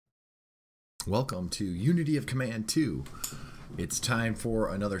Welcome to Unity of Command 2. It's time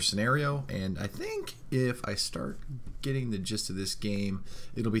for another scenario, and I think if I start getting the gist of this game,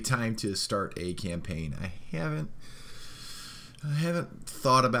 it'll be time to start a campaign. I haven't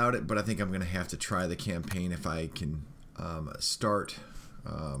thought about it, but I think I'm going to have to try the campaign if I can start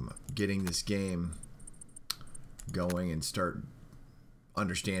getting this game going and start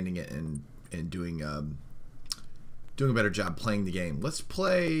understanding it and doing a better job playing the game. Let's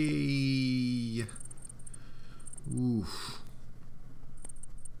play. Oof.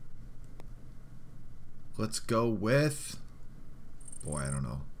 Let's go with. Boy, I don't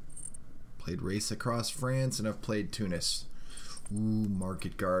know. Played Race Across France and I've played Tunis. Ooh,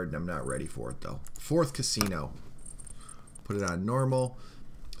 Market Garden. I'm not ready for it though. Fourth Casino. Put it on normal.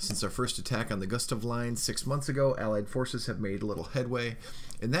 Since our first attack on the Gustav Line 6 months ago, Allied forces have made little headway.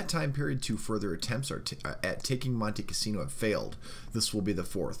 In that time period, 2 further attempts at taking Monte Cassino have failed. This will be the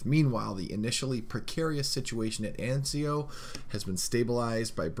fourth. Meanwhile, the initially precarious situation at Anzio has been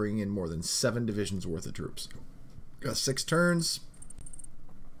stabilized by bringing in more than 7 divisions worth of troops. Got 6 turns.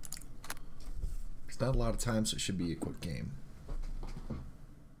 It's not a lot of time, so it should be a quick game.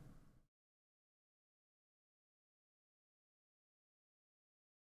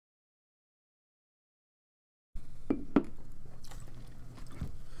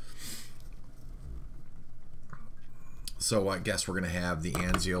 So I guess we're going to have the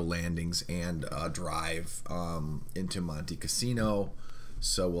Anzio landings and drive into Monte Cassino.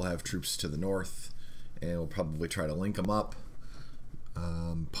 So we'll have troops to the north, and we'll probably try to link them up,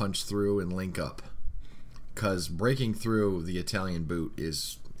 punch through and link up. Because breaking through the Italian boot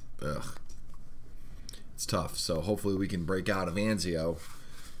is, it's tough. So hopefully we can break out of Anzio,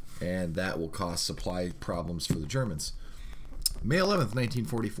 and that will cause supply problems for the Germans. May 11th,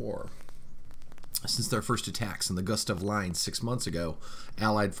 1944. Since their first attacks on the Gustav Line 6 months ago,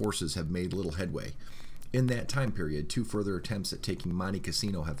 Allied forces have made little headway. In that time period, 2 further attempts at taking Monte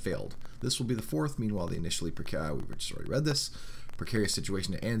Cassino have failed. This will be the fourth. Meanwhile, the initially precarious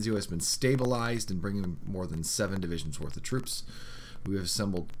situation at Anzio has been stabilized and bringing more than 7 divisions worth of troops. We have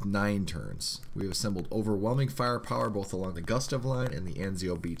assembled 9 turns. We have assembled overwhelming firepower both along the Gustav Line and the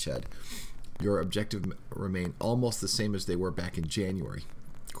Anzio beachhead. Your objective remain almost the same as they were back in January,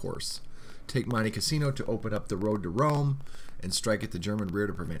 of course. Take Monte Cassino to open up the road to Rome and strike at the German rear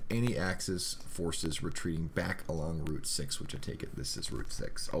to prevent any Axis forces retreating back along Route 6, which I take it this is Route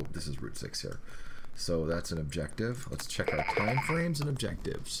 6. Oh, this is Route 6 here. So that's an objective. Let's check our time frames and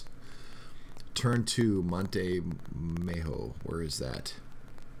objectives. Turn 2, Monte Mejo. Where is that?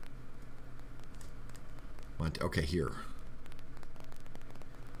 Okay, here.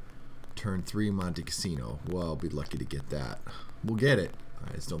 Turn 3, Monte Cassino. Well, I'll be lucky to get that. We'll get it.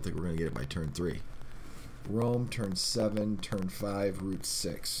 I just don't think we're going to get it by turn 3. Rome, turn 7, turn 5, Route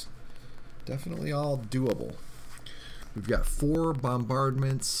 6. Definitely all doable. We've got 4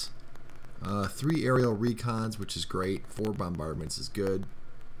 bombardments, 3 aerial recons, which is great. 4 bombardments is good.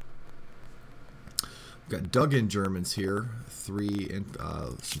 We've got dug-in Germans here. 3 and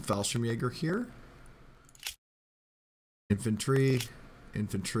some Fallschirmjäger here. Infantry,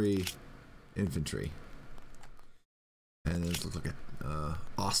 infantry, infantry. And then let's look at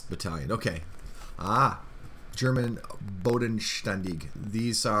Ost Battalion. Okay. German Bodenständig.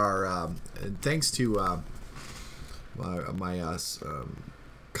 These are, thanks to my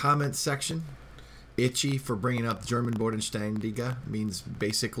comment section, Itchy for bringing up German Bodenständige, means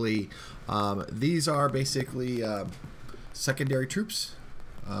basically, these are basically secondary troops,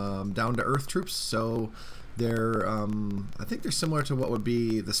 down-to-earth troops. So they're, I think they're similar to what would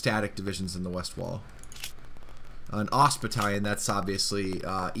be the static divisions in the West Wall. An Ost Battalion, that's obviously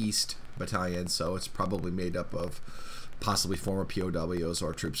East Battalion, so it's probably made up of possibly former POWs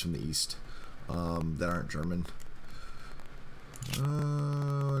or troops from the East that aren't German.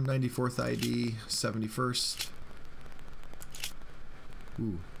 94th ID, 71st.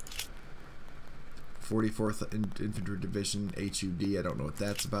 Ooh. 44th Infantry Division, HUD, I don't know what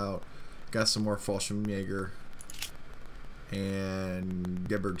that's about. Got some more Fallschirmjäger and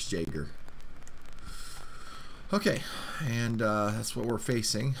Gebirgsjäger. Okay, and that's what we're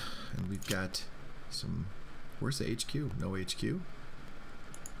facing. And we've got some... Where's the HQ? No HQ?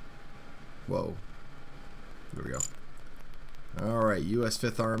 Whoa. There we go. Alright, U.S.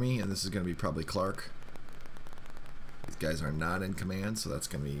 5th Army, and this is going to be probably Clark. These guys are not in command, so that's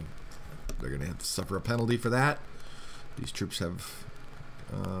going to be... They're going to have to suffer a penalty for that. These troops have...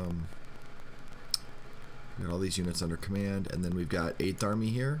 got all these units under command, and then we've got 8th Army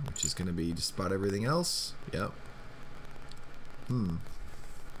here, which is going to be just about everything else. Yep.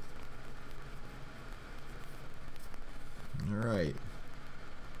 Alright.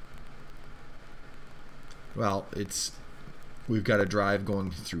 Well, we've got a drive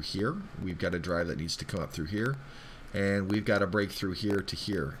going through here. We've got a drive that needs to come up through here. And we've got to break through here to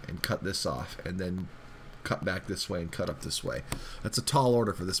here and cut this off. And then cut back this way and cut up this way. That's a tall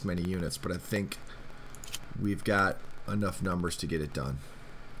order for this many units, but I think we've got enough numbers to get it done.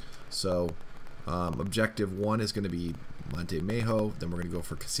 So objective 1 is going to be Monte Mejo. Then we're going to go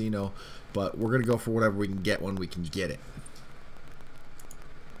for Casino. But we're going to go for whatever we can get when we can get it.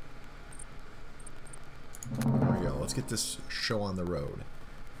 There we go. Let's get this show on the road.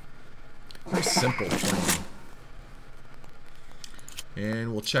 Very simple plan.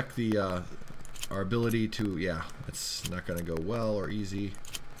 And we'll check the our ability to, yeah, it's not going to go well or easy.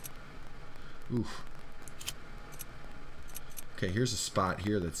 Oof. Okay, here's a spot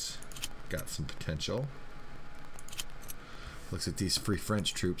here that's got some potential. Looks like these Free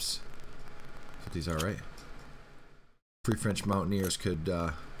French troops. That's what these are, right? Free French mountaineers could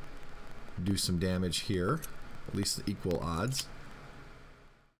do some damage here. At least equal odds.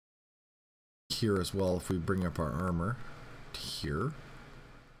 Here as well if we bring up our armor to here.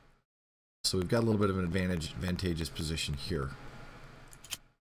 So we've got a little bit of an advantageous position here.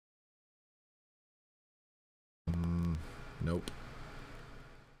 Nope.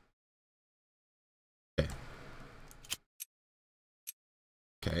 Okay.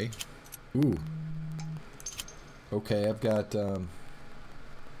 Okay. Ooh. Okay, I've got I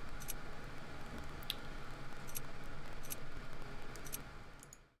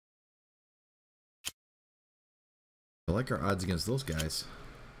like our odds against those guys.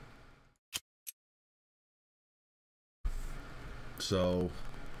 So,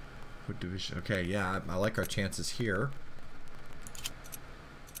 what division? Okay, yeah, I like our chances here.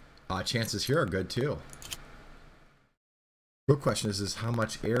 Chances here are good too. Real question is how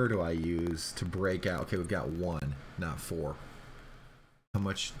much air do I use to break out? Okay, we've got 1, not 4. How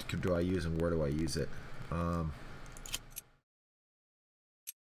much do I use and where do I use it? What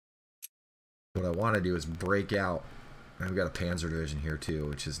I want to do is break out. And we've got a Panzer division here too,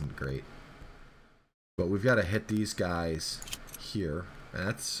 which isn't great. But we've got to hit these guys here.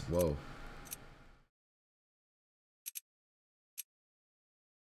 That's, whoa.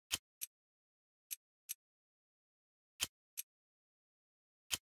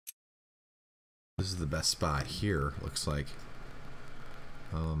 This is the best spot here, looks like.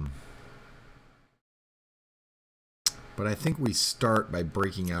 But I think we start by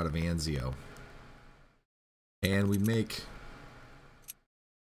breaking out of Anzio. And we make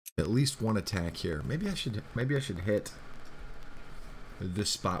at least 1 attack here. Maybe I should hit this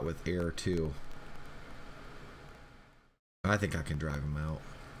spot with air too. I think I can drive him out.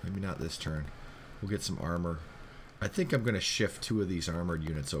 Maybe not this turn. We'll get some armor. I think I'm going to shift 2 of these armored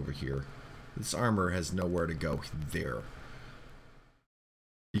units over here. This armor has nowhere to go there.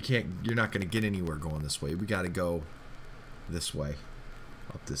 You're not going to get anywhere going this way. We got to go this way.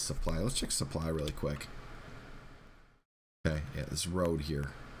 Up this supply. Let's check supply really quick. Okay, yeah, this road here.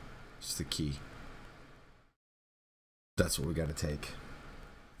 It's the key. That's what we got to take.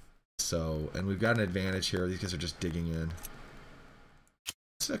 So, and we've got an advantage here. These guys are just digging in.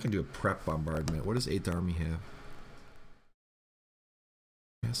 So I can do a prep bombardment. What does 8th Army have?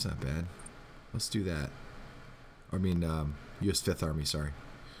 Yeah, that's not bad. Let's do that. I mean, US 5th Army, sorry.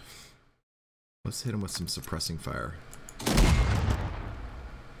 Let's hit them with some suppressing fire.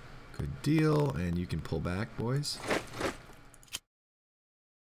 Good deal, and you can pull back, boys.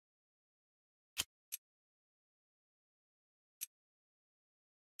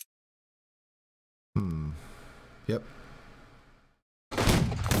 Yep.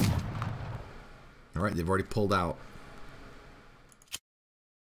 Alright, they've already pulled out.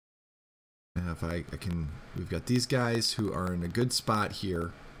 Now if I can, we've got these guys who are in a good spot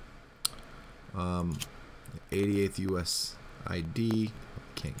here. 88th US ID.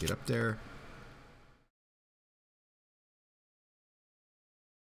 Can't get up there.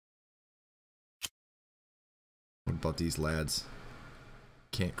 What about these lads?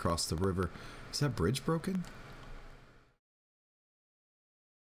 Can't cross the river. Is that bridge broken?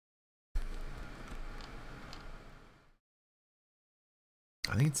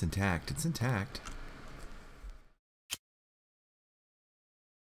 I think it's intact. It's intact.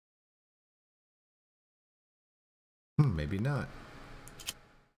 Maybe not.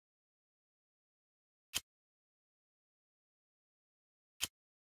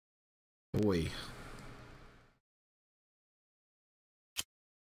 Boy.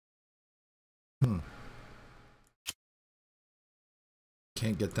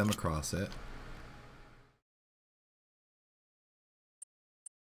 Can't get them across it.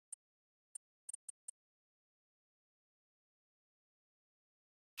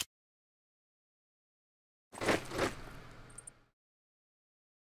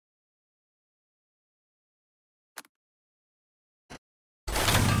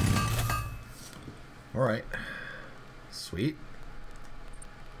 All right. Sweet.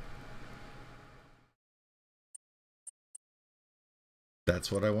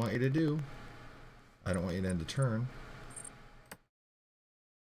 That's what I want you to do. I don't want you to end a turn.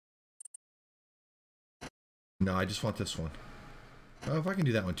 No, I just want this one. Oh, if I can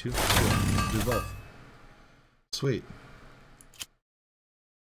do that one too. Cool. Do both. Sweet.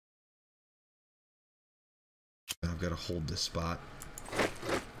 I've got to hold this spot.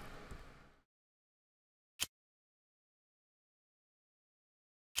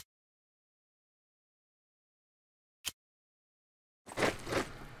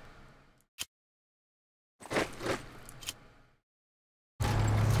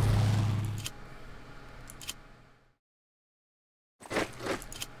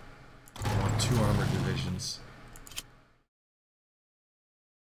 I want 2 armored divisions.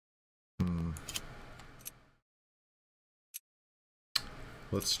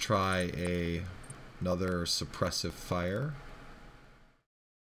 Let's try another suppressive fire.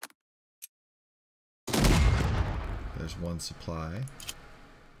 There's 1 supply.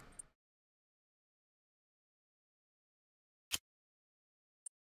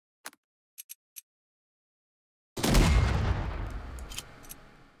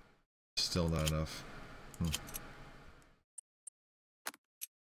 Still not enough.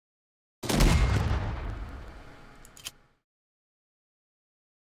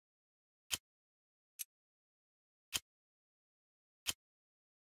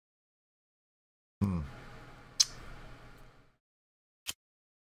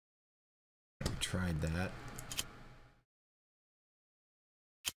 We tried that.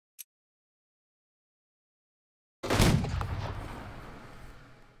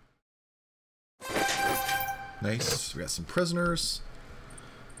 Nice. We got some prisoners.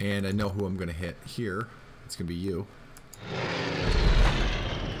 And I know who I'm going to hit here. It's going to be you.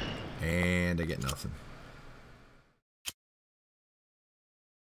 And I get nothing.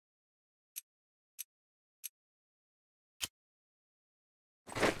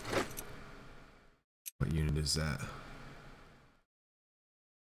 What unit is that?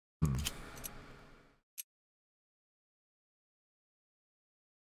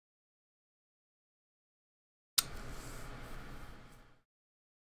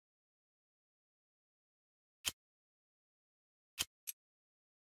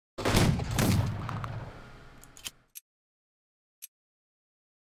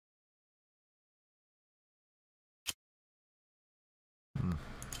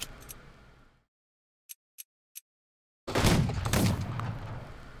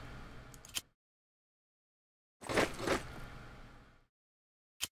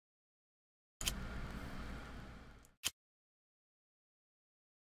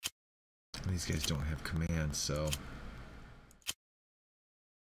 These guys don't have command, so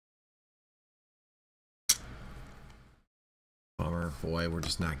bummer. Boy, we're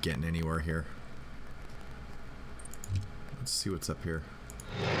just not getting anywhere here. Let's see what's up here.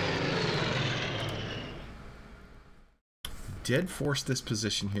 Did force this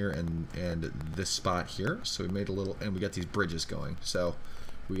position here and this spot here, so we made a little, and we got these bridges going. So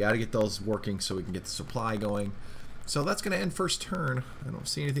we got to get those working so we can get the supply going. So that's going to end first turn. I don't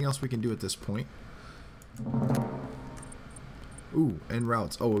see anything else we can do at this point. Ooh, en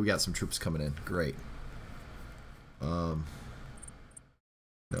routes. Oh, we got some troops coming in. Great. No,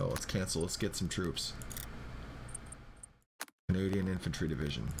 let's cancel. Let's get some troops. Canadian Infantry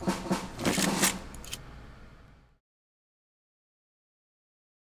Division.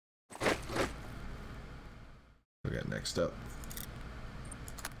 We got next up.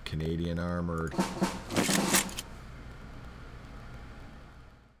 Canadian Armored.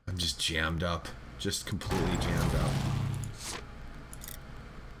 I'm just jammed up. Just completely jammed up.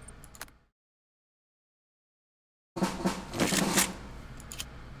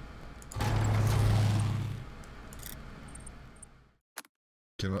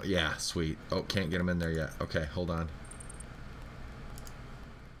 Yeah, sweet. Oh, can't get him in there yet. Okay, hold on.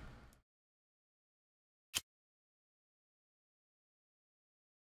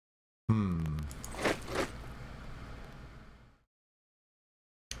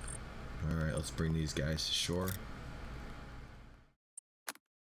 Alright, let's bring these guys to shore.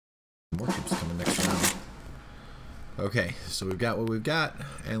 More troops coming next round. Okay, so we've got what we've got,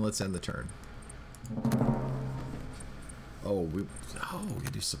 and let's end the turn. Oh, we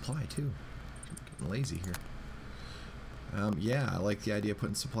gotta do supply too. Getting lazy here. Yeah, I like the idea of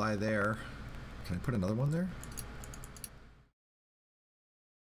putting supply there. Can I put another one there?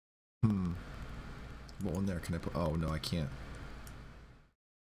 What one there can I put? Oh no, I can't.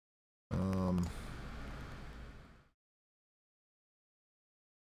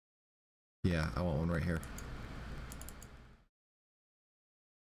 Yeah, I want one right here.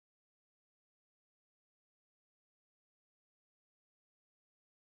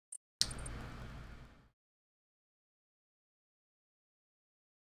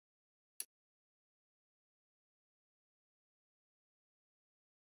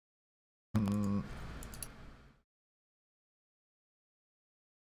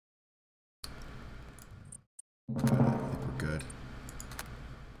 I think we're good.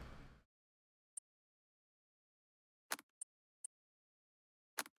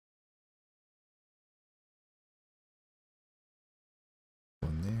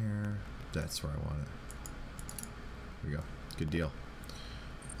 One there. That's where I want it. Here we go. Good deal.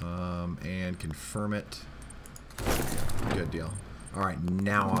 And confirm it. Good deal. All right,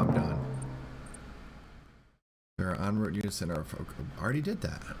 now I'm done. There are en route units in our. Already did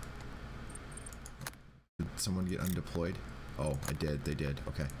that. Did someone get undeployed? Oh, I did. They did.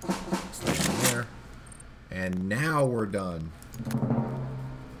 Okay. Stand there. And now we're done.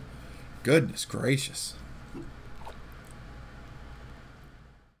 Goodness gracious.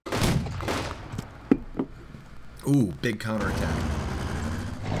 Ooh, big counterattack.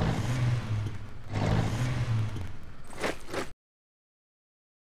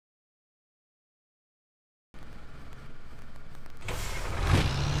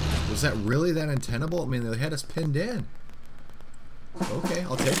 Was that really that untenable? I mean, they had us pinned in. Okay,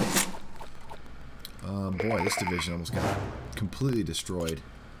 I'll take it. Boy, this division almost got completely destroyed.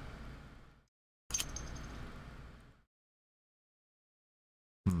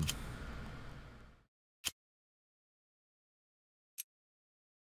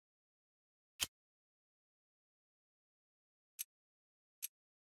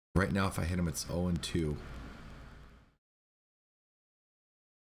 Right now, if I hit him, it's 0-2.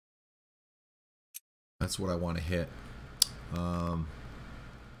 That's what I want to hit. I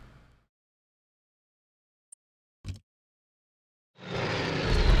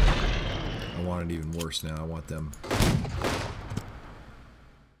want it even worse now. I want them.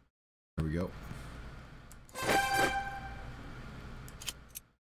 There we go.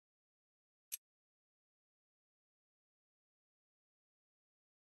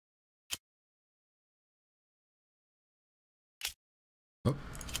 Oh.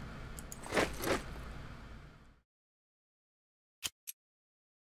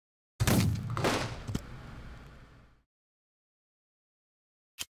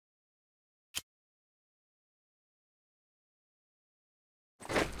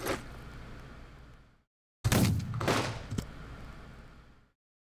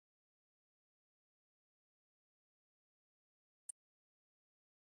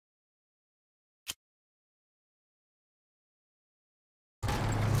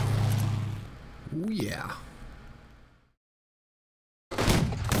 Ooh, yeah.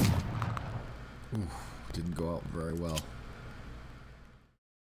 Ooh, didn't go out very well.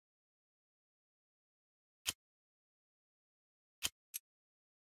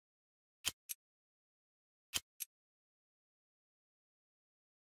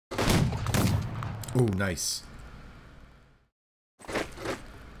 Ooh, nice.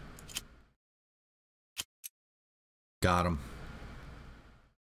 Got him.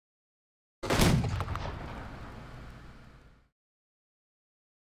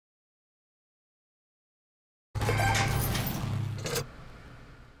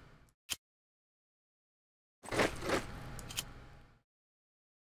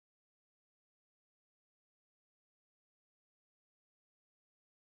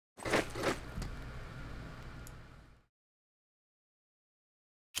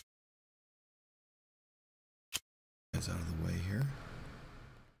 Out of the way here.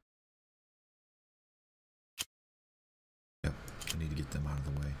 Yep, I need to get them out of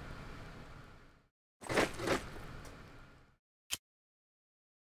the way.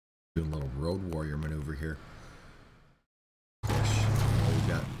 Doing a little road warrior maneuver here. We've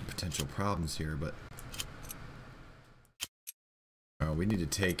got potential problems here, but we need to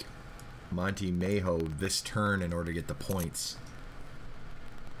take Monte Mayo this turn in order to get the points.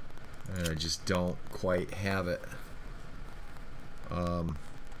 And I just don't quite have it.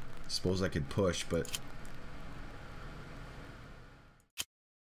 Suppose I could push, but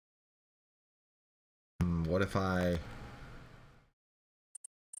what if I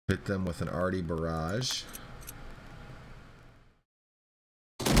hit them with an arty barrage?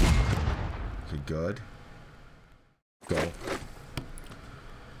 Okay, good. Go.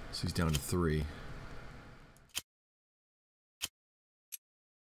 So he's down to 3.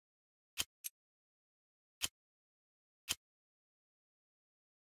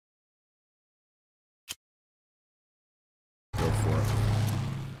 Go for it.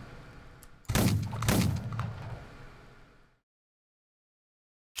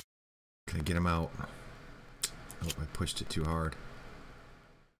 to get him out. Oh, I pushed it too hard.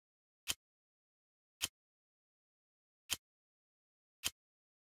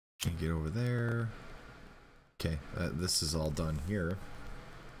 And get over there. Okay, this is all done here.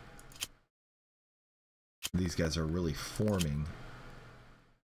 These guys are really forming.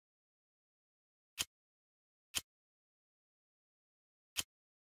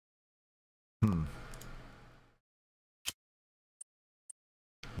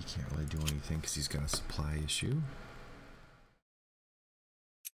 He can't really do anything because he's got a supply issue.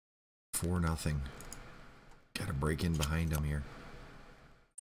 4-0. Gotta break in behind him here.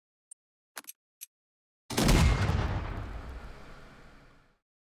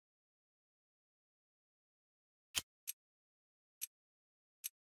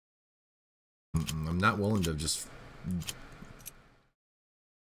 I'm not willing to just...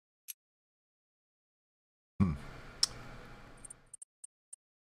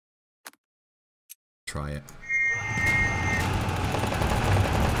 Try it.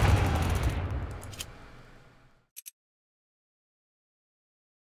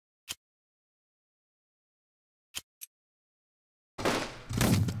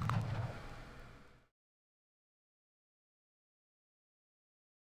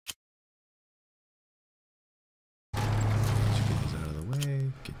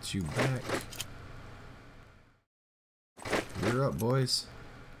 Get you back. You're up, boys.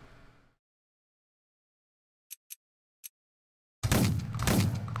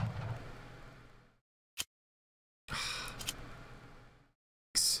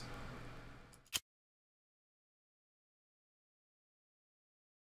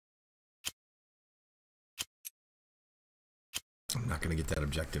 I'm not going to get that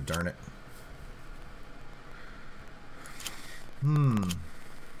objective, darn it.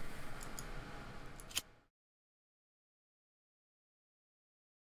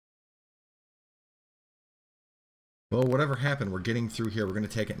 Well, whatever happened, we're getting through here. We're going to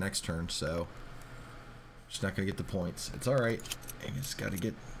take it next turn, so... Just not going to get the points. It's alright. I just got to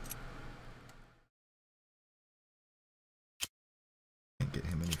get... Can't get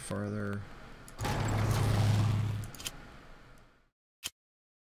him any farther.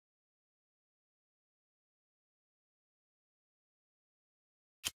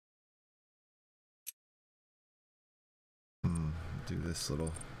 Do this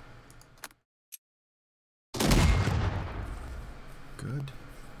little... Good.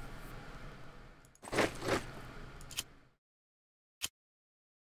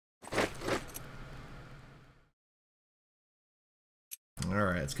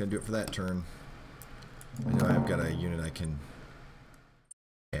 Alright, it's going to do it for that turn. I know I've got a unit I can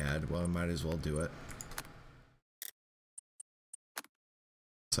add. Well, I might as well do it.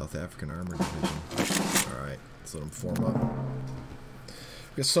 South African Armor Division. Alright, let's let them form up.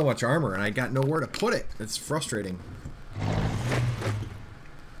 I've got so much armor and I got nowhere to put it. It's frustrating.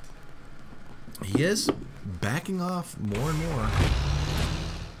 He is backing off more and more.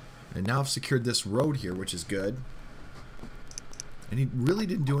 And now I've secured this road here, which is good. And he really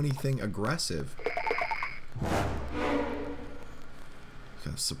didn't do anything aggressive.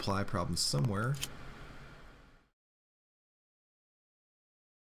 Got supply problems somewhere.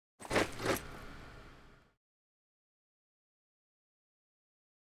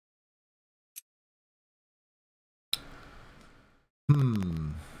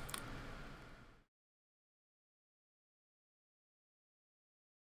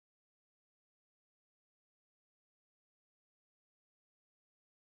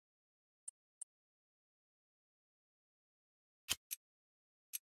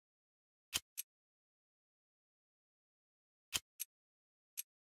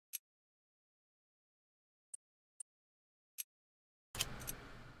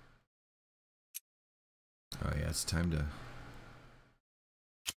 Oh yeah, it's time to...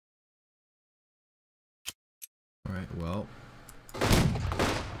 Alright, well...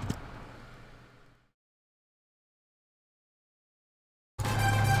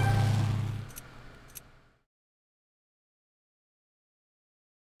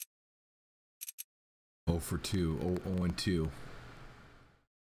 Oh for 2. Oh and 2.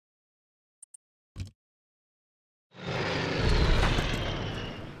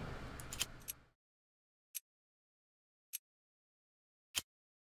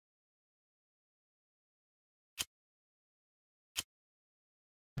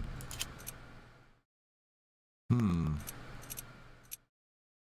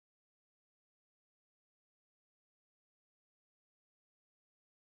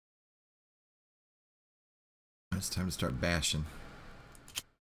 It's time to start bashing.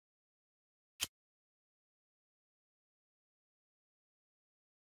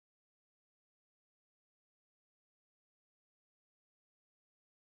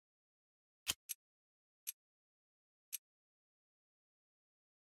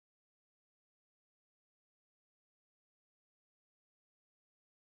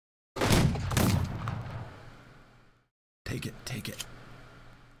 Take it, take it.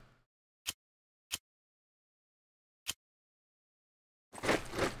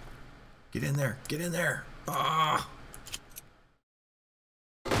 Get in there, get in there. Ah!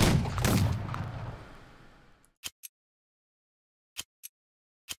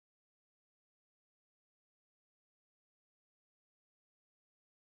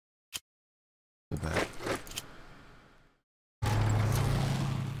 Go back.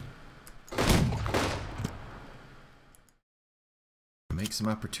 Make some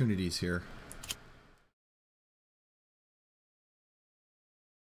opportunities here.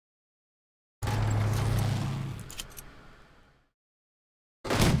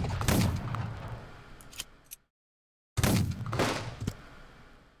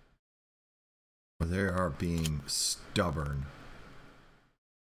 They are being stubborn.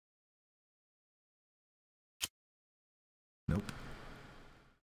 Nope.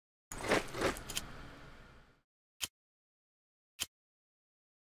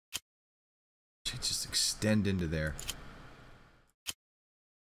 Should just extend into there.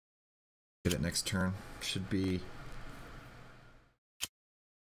 Get it next turn. Should be.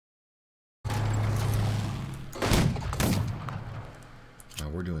 Oh,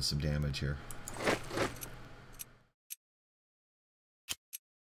 we're doing some damage here.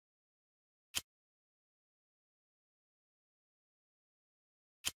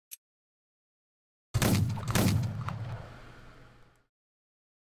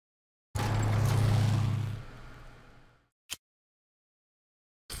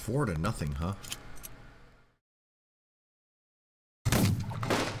 Four to nothing, huh?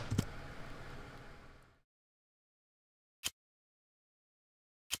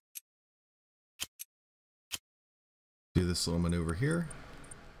 Do this little maneuver here.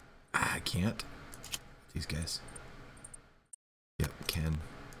 Ah, I can't. These guys. Yep, can.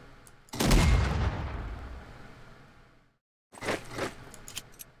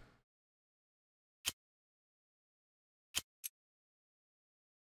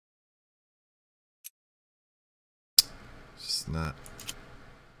 Just not.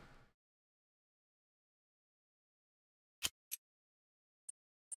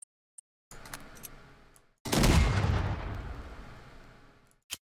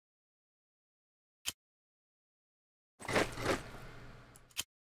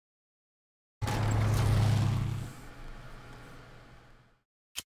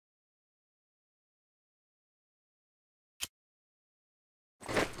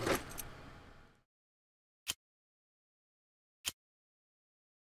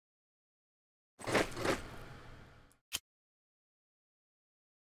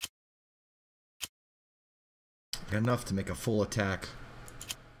 Got enough to make a full attack.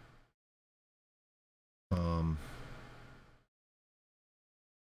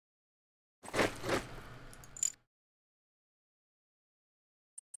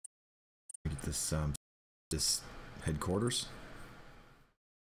 Get this headquarters.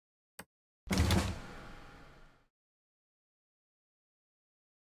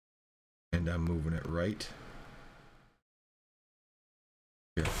 And I'm moving it right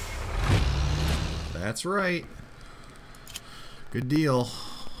here. That's right. Good deal.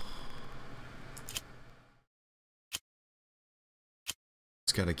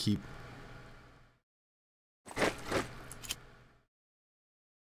 Just gotta keep.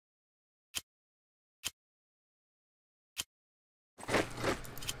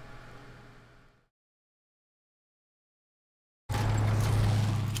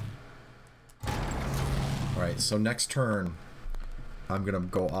 Alright, so next turn, I'm gonna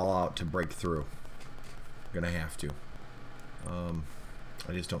go all out to break through. I'm gonna have to.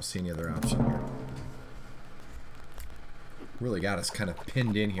 I just don't see any other option here. Really got us kind of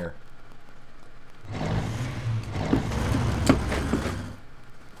pinned in here.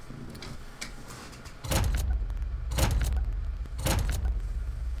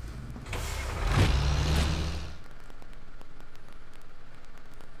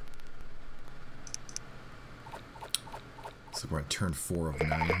 So we're at turn 4 of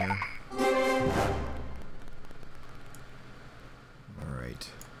 9 here.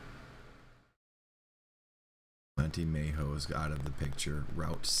 Monte Mayho is out of the picture.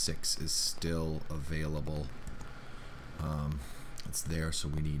 Route 6 is still available. It's there, so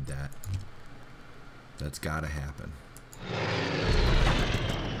we need that. That's gotta happen.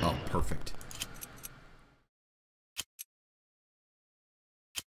 Oh, perfect.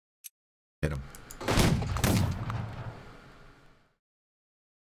 Hit him.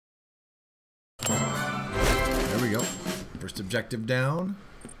 There we go. First objective down.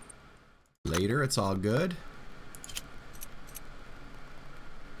 Later, it's all good.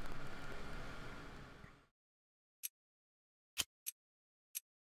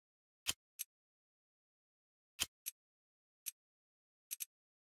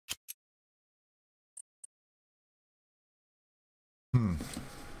 Where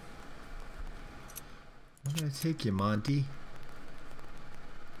did I take you, Monty?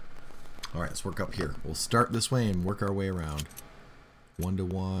 Alright, let's work up here. We'll start this way and work our way around. 1 to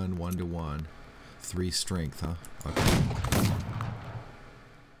 1, 1 to 1. 3 strength, huh? Okay.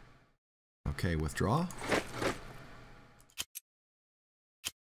 Okay, withdraw.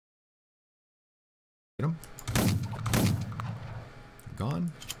 Get him.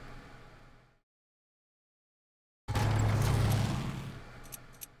 Gone.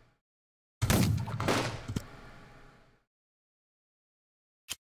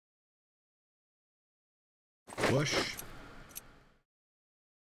 Push.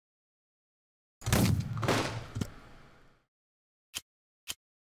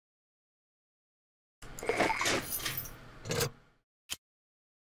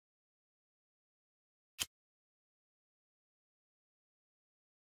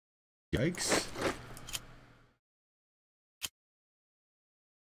 Yikes.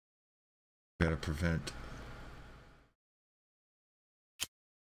 Gotta prevent.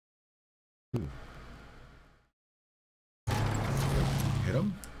 Ooh. Hit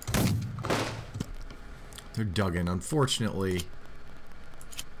him. They're dug in. Unfortunately,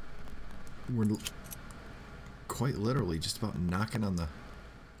 we're quite literally just about knocking on the...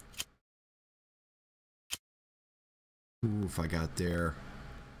 Ooh, if I got there.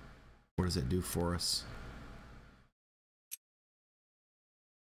 What does it do for us?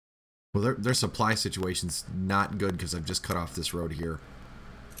 Well, their supply situation's not good because I've just cut off this road here.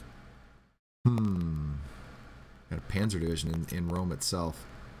 Got a Panzer division in Rome itself.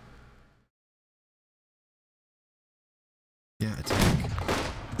 Yeah, attack.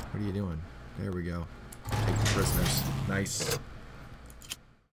 What are you doing? There we go. Take the prisoners. Nice.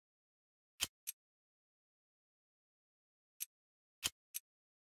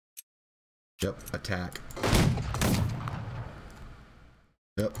 Yep, attack.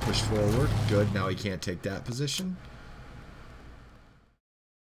 Yep, push forward. Good, now he can't take that position.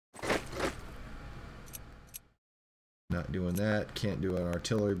 Not doing that. Can't do an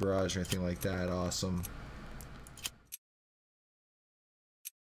artillery barrage or anything like that. Awesome.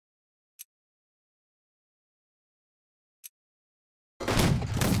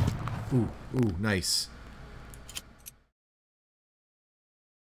 Ooh, ooh, nice.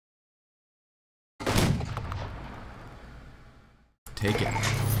 Take it.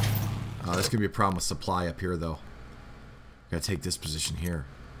 This could be a problem with supply up here, though. Gotta take this position here.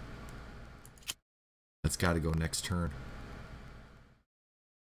 That's gotta go next turn.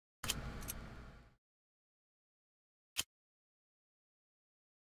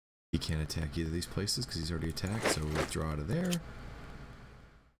 He can't attack either of these places because he's already attacked, so we'll withdraw out of there.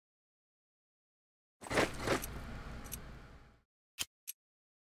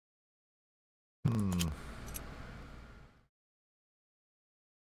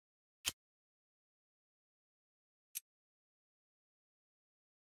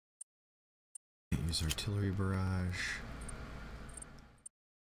 Use artillery barrage.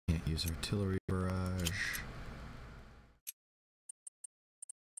 Can't use artillery barrage.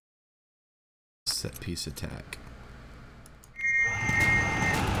 Set piece attack.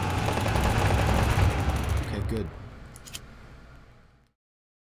 Okay, good.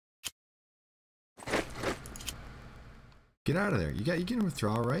 Get out of there. You can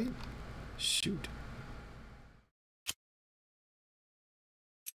withdraw, right? Shoot.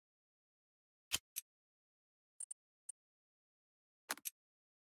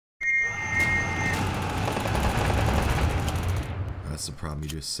 That's the problem. You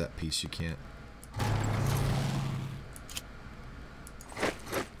do a set piece, you can't.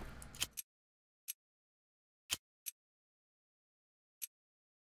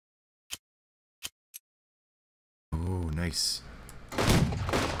 Oh, nice.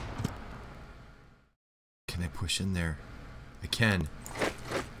 Can I push in there? I can.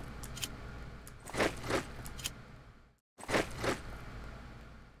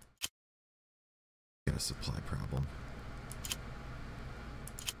 Got a supply problem.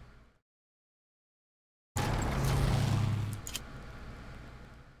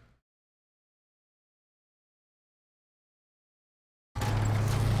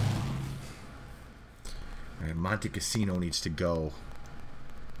 Monte Cassino needs to go.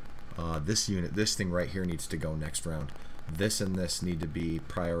 This thing right here needs to go next round. This and this need to be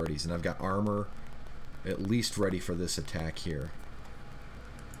priorities, and I've got armor at least ready for this attack here.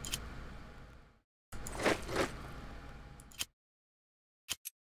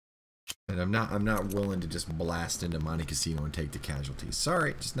 And I'm not willing to just blast into Monte Cassino and take the casualties.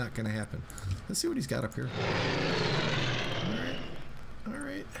 Sorry, just not gonna happen. Let's see what he's got up here. All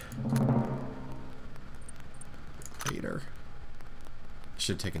right. Hater.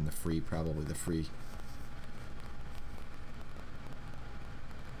 Should have taken the free, probably the free.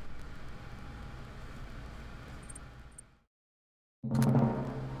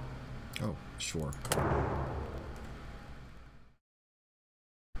 Oh, sure.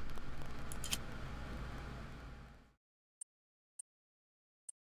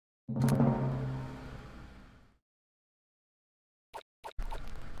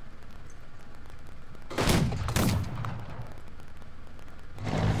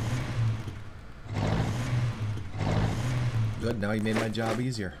 Good, now you made my job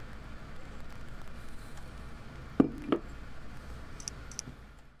easier.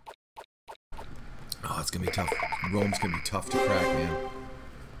 Oh, it's gonna be tough. Rome's gonna be tough to crack, man.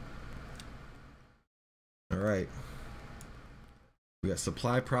 Alright. We got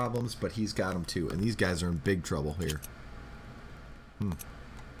supply problems, but he's got them too. And these guys are in big trouble here.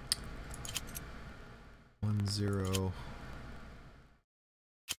 1-0.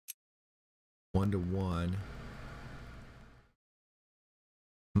 1-1.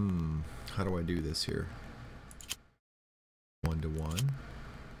 How do I do this here? 1-1.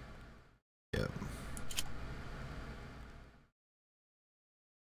 Yep.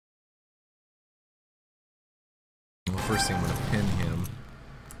 Well, first thing I'm going to pin him.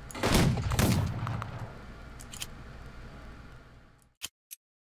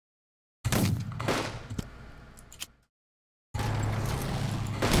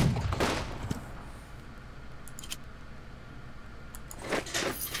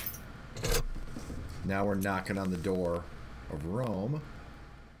 Now we're knocking on the door of Rome.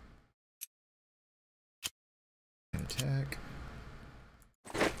 And attack.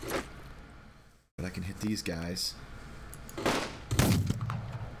 But I can hit these guys.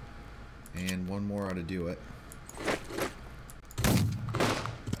 And one more ought to do it.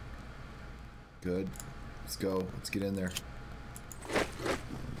 Good. Let's go. Let's get in there.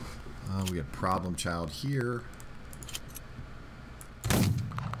 We got problem child here.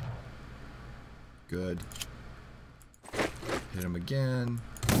 Good. Hit him again.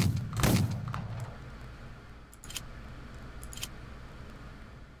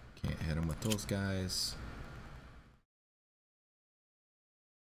 Can't hit him with those guys.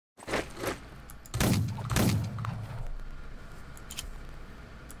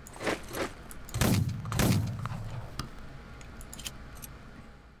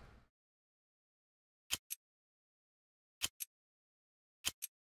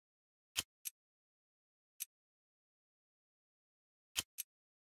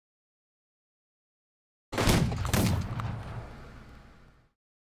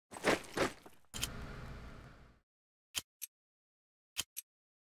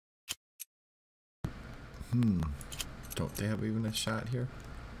 Don't they have even a shot here?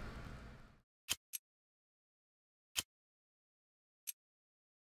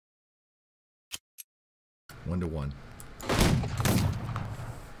 One to one.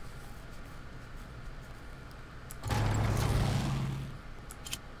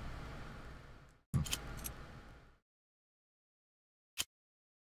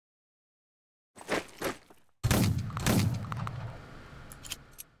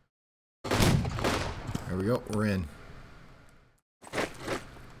 There we go, we're in.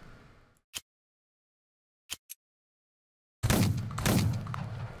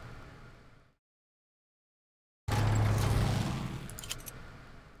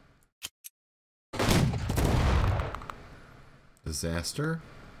 Disaster.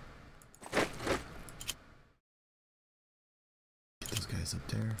 Get those guys up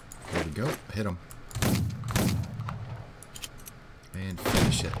there. There we go. Hit them. And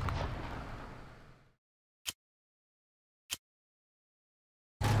finish it.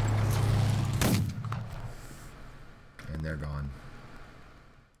 And they're gone.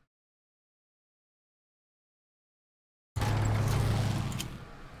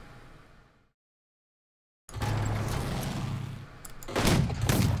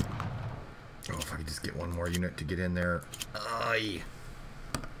 Oh, if I could just get one more unit to get in there. Aye.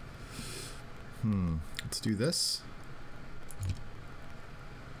 Let's do this.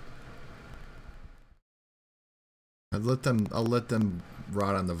 I'll let them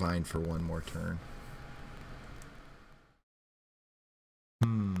rot on the vine for one more turn.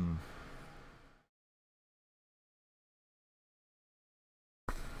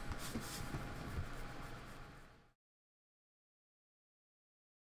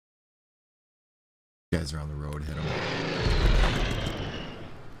 Guys are on the road, hit them.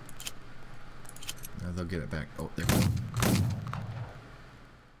 Now they'll get it back. Oh, there we go.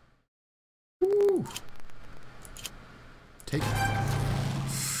 Woo! Take it.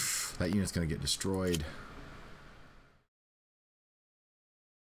 That unit's gonna get destroyed.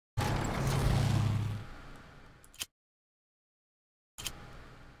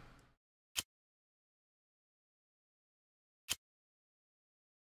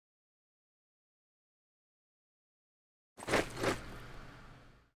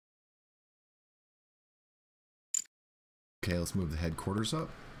 Okay, let's move the headquarters up.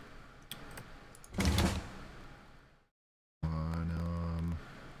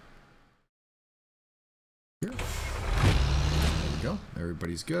 Here. There we go.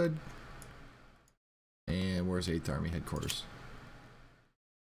 Everybody's good. And where's 8th Army headquarters?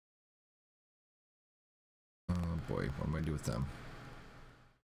 Oh boy, what am I going to do with them?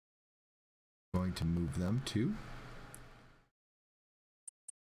 Going to move them to.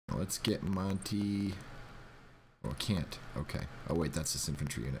 Let's get Monte. Oh, I can't. Okay. Oh wait, that's this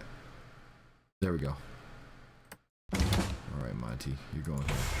infantry unit. There we go. All right, Monte, you're going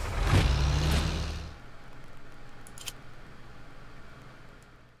here.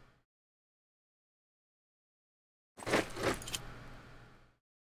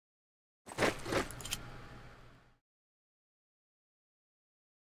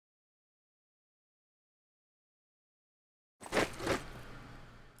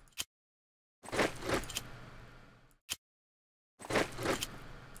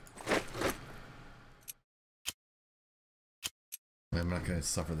 I'm not going to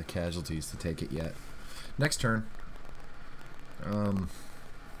suffer the casualties to take it yet. Next turn.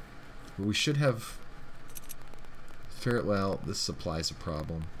 We should have... Well, this supply's a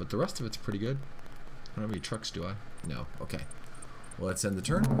problem, but the rest of it's pretty good. I don't have any trucks, do I? No. Okay. Well, let's end the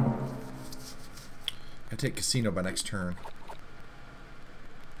turn. I take Casino by next turn.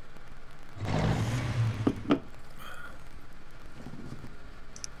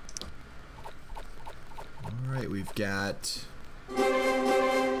 Alright, we've got...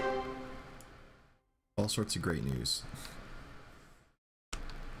 all sorts of great news.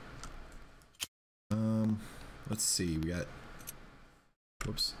 Let's see, we got,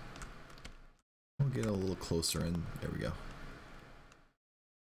 whoops, we'll get a little closer and there we go.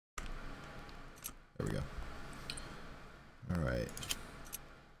 There we go. Alright.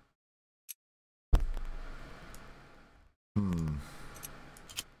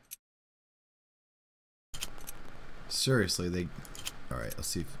 Seriously, they... Alright, let's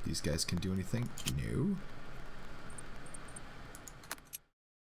see if these guys can do anything. No.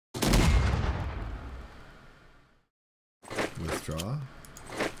 Withdraw.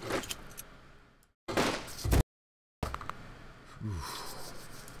 Oof.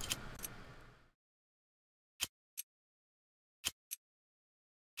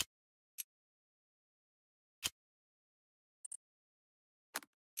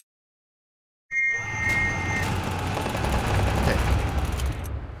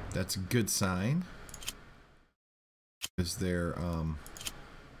 That's a good sign. Is there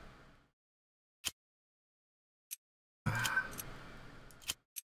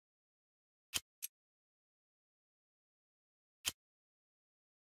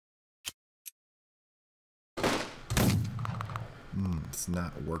it's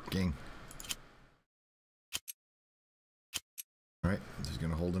not working. All right, just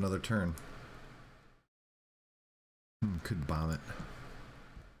gonna hold another turn. Could bomb it.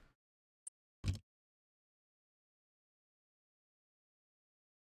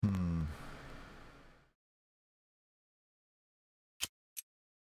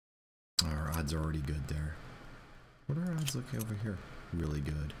 Our odds are already good there. What are our odds looking over here? Really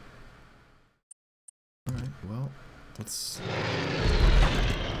good. Alright, well, let's... There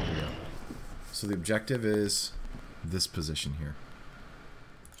we go. So the objective is this position here.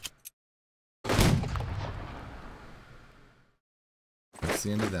 That's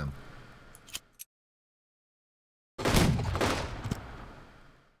the end of them.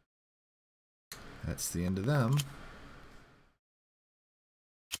 That's the end of them.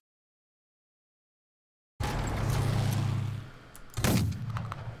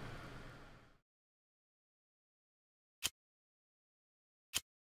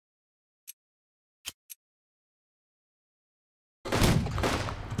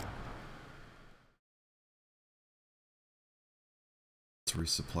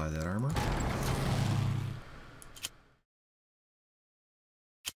 Let's resupply that armor.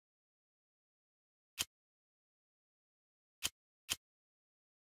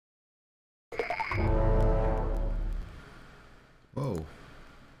 Whoa.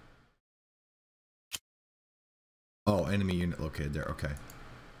 Oh, enemy unit located there. Okay.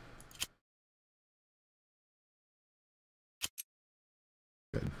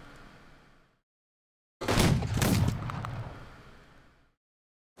 Good.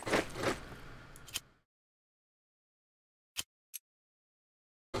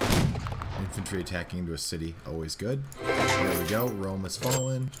 Infantry attacking into a city, always good. There we go. Rome has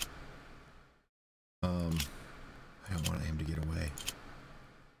fallen. I don't want him to get away.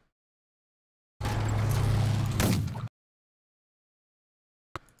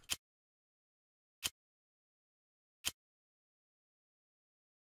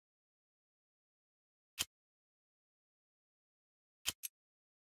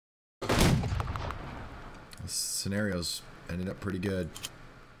 scenarios ended up pretty good.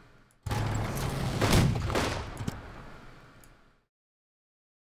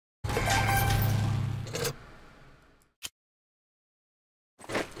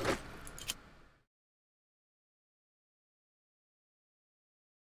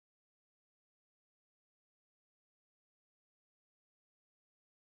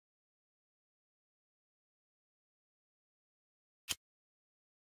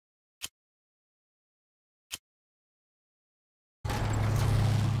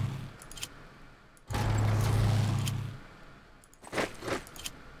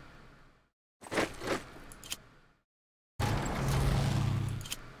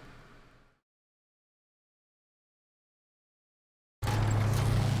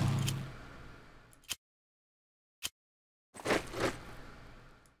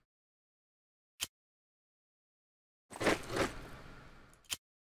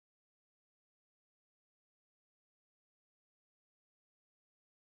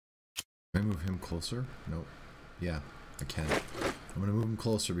 Can I move him closer? Nope. Yeah, I can. I'm going to move him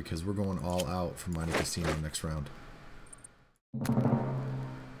closer because we're going all out from Monte Cassino next round.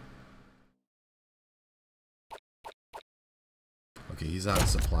 Okay, he's out of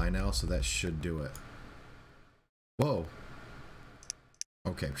supply now, so that should do it. Whoa.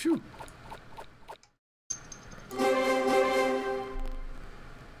 Okay, shoot.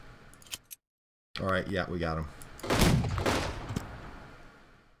 Alright, yeah, we got him.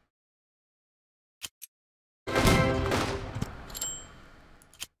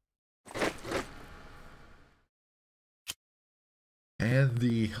 And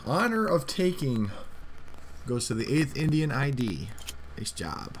the honor of taking goes to the 8th Indian ID. Nice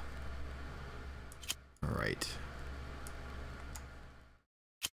job. Alright.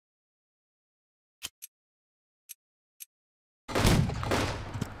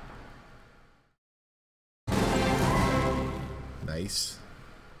 Nice.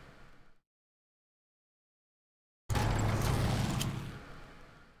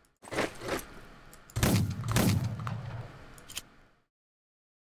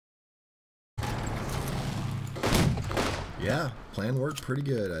 Yeah, plan worked pretty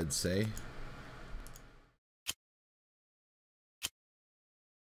good, I'd say.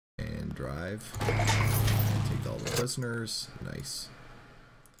 And drive. And take all the prisoners. Nice.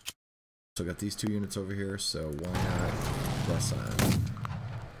 So got these 2 units over here, so why not press on?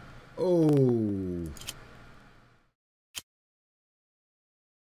 Oh!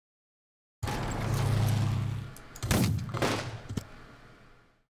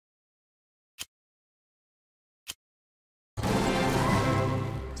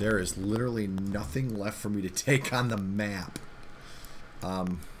 There is literally nothing left for me to take on the map. I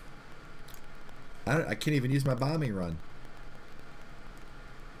can't even use my bombing run.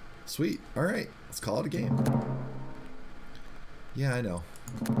 Sweet. Alright, let's call it a game. Yeah, I know.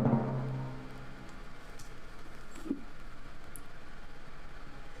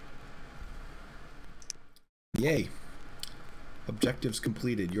 Yay. Objectives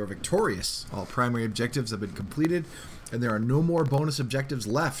completed. You're victorious. All primary objectives have been completed, and there are no more bonus objectives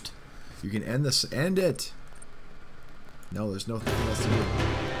left. You can end this. End it. No, there's nothing else to do.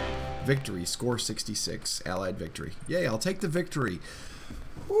 Victory. Score 66. Allied victory. Yay, I'll take the victory.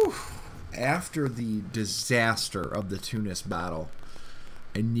 Whew. After the disaster of the Tunis battle,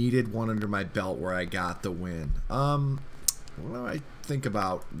 I needed one under my belt where I got the win. What do I think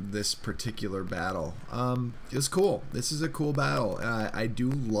about this particular battle? It's cool. This is a cool battle. I do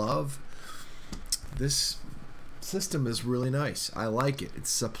love this system. Is really nice. I like it. It's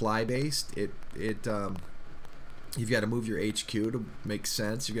supply based. You've got to move your HQ to make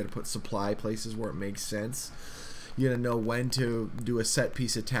sense. You got to put supply places where it makes sense. You got to know when to do a set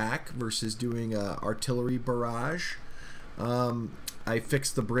piece attack versus doing a artillery barrage. I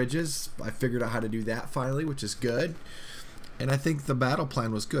fixed the bridges. I figured out how to do that finally, which is good. And I think the battle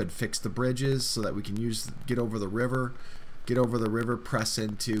plan was good. Fix the bridges so that we can get over the river, press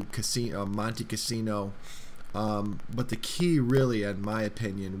into Monte Cassino. But the key, really, in my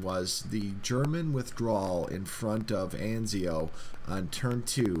opinion, was the German withdrawal in front of Anzio on turn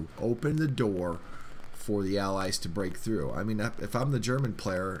 2. Open the door for the Allies to break through. I mean, if I'm the German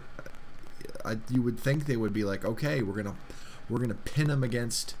player, you would think they would be like, okay, we're gonna pin them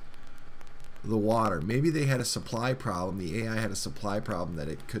against the water. Maybe they had a supply problem. The AI had a supply problem that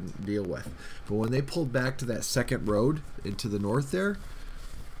it couldn't deal with. But when they pulled back to that second road into the north there,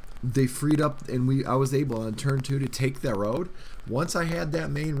 they freed up, and I was able on turn 2 to take that road. Once I had that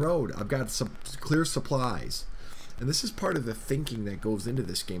main road, I've got some clear supplies. And this is part of the thinking that goes into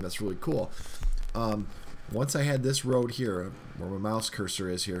this game that's really cool. Once I had this road here, where my mouse cursor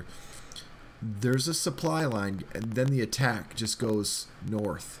is here, there's a supply line, and then the attack just goes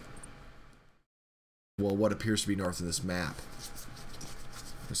north. Well, what appears to be north of this map.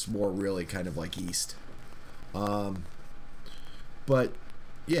 It's more really kind of like east. But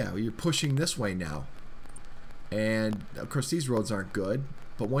yeah, you're pushing this way now. And of course these roads aren't good,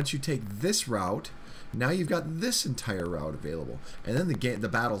 but once you take this route, now you've got this entire route available. And then the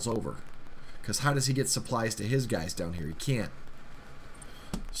battle's over. Because how does he get supplies to his guys down here? He can't.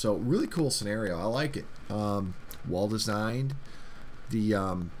 So really cool scenario. I like it. Well designed. The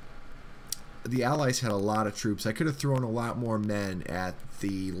Allies had a lot of troops. I could have thrown a lot more men at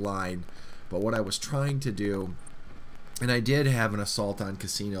the line, but what I was trying to do, and I did have an assault on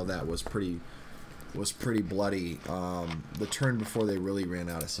Cassino that was pretty bloody. The turn before they really ran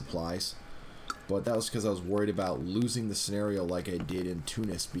out of supplies, but that was because I was worried about losing the scenario like I did in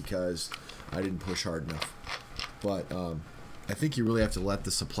Tunis because I didn't push hard enough. But I think you really have to let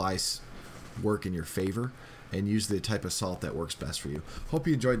the supplies work in your favor and use the type of assault that works best for you. Hope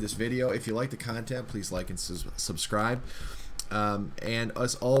you enjoyed this video. If you like the content, please like and subscribe. And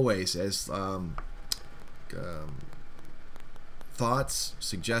as always, thoughts,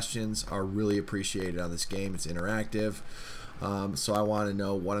 suggestions are really appreciated on this game. It's interactive. So I want to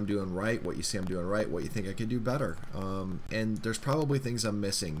know what I'm doing right, what you see I'm doing right, what you think I could do better. And there's probably things I'm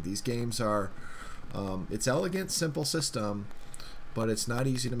missing. These games are, it's elegant, simple system, but it's not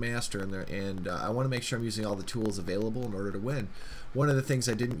easy to master, and I want to make sure I'm using all the tools available in order to win. One of the things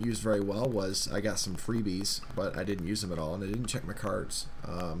I didn't use very well was I got some freebies, but I didn't use them at all, and I didn't check my cards.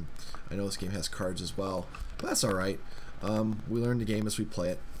 I know this game has cards as well, but that's alright. We learn the game as we play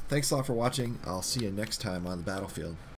it. Thanks a lot for watching. I'll see you next time on the battlefield.